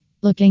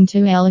Looking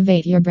to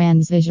elevate your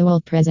brand's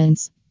visual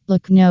presence?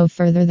 Look no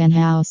further than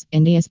House,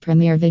 India's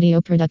premier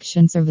video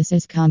production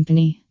services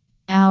company.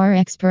 Our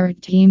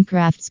expert team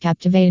crafts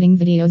captivating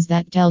videos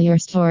that tell your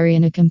story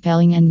in a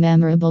compelling and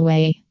memorable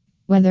way.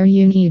 Whether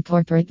you need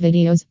corporate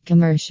videos,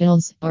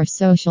 commercials, or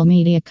social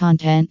media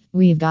content,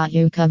 we've got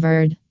you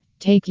covered.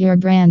 Take your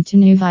brand to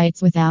new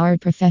heights with our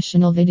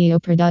professional video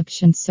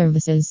production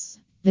services.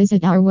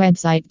 Visit our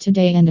website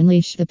today and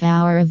unleash the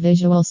power of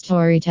visual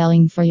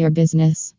storytelling for your business.